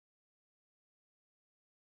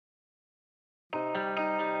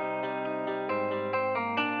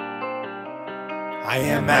I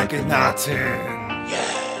am Akhenaten.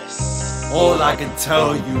 Yes. All I can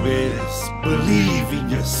tell you is believe in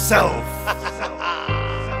yourself.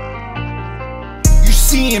 You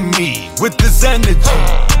seeing me with this energy,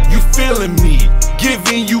 you feeling me,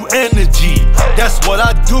 giving you energy. That's what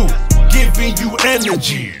I do, giving you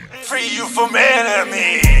energy. Free you from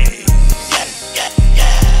enemies.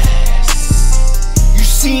 You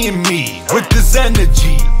seeing me with this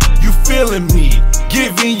energy, you feeling me,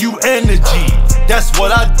 giving you energy. That's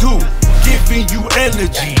what I do, giving you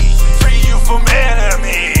energy. Free you from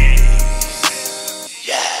enemies.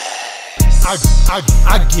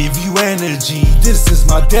 I give you energy, this is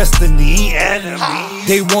my destiny. Enemy,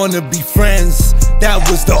 they wanna be friends, that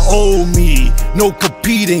was the old me. No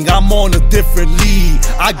competing, I'm on a different league.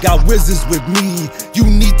 I got wizards with me, you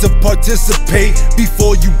need to participate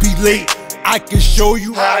before you be late. I can show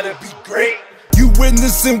you how to be great. You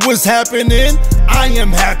witnessing what's happening, I am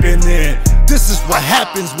happening. This is what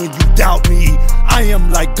happens when you doubt me. I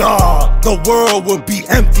am like God, the world would be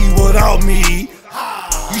empty without me.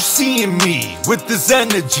 You seeing me with this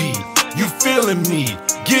energy, you feeling me,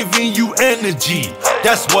 giving you energy.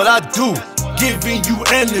 That's what I do, giving you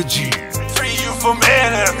energy. Free you from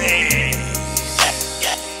enemies.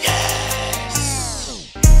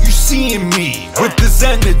 You seeing me with this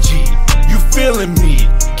energy, you feeling me,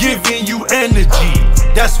 giving you energy.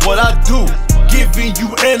 That's what I do, giving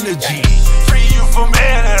you energy. Free you from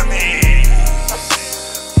enemies.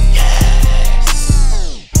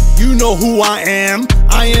 You know who I am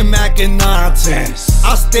Akhenaten.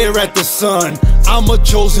 I stare at the sun, I'm a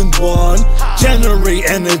chosen one. Generate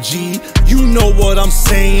energy, you know what I'm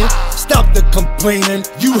saying. Stop the complaining,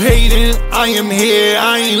 you hating, I am here,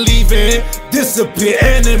 I ain't leaving. Disappear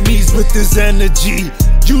enemies with this energy.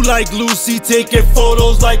 You like Lucy, taking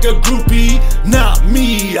photos like a groupie. Not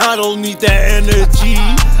me, I don't need that energy.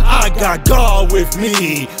 I got God with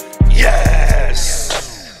me, yes.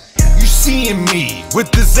 You seeing me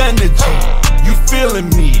with this energy, you feeling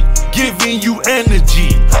me, giving you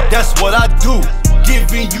energy. That's what I do,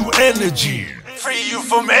 giving you energy. Free you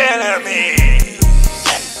from enemies.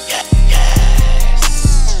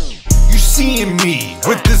 You seeing me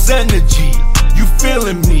with this energy, you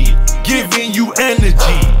feeling me, giving you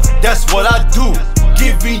energy. That's what I do,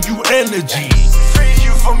 giving you energy. Free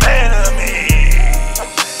you from enemies.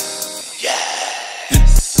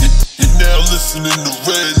 Yes. You're now listening to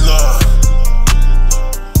Red Line.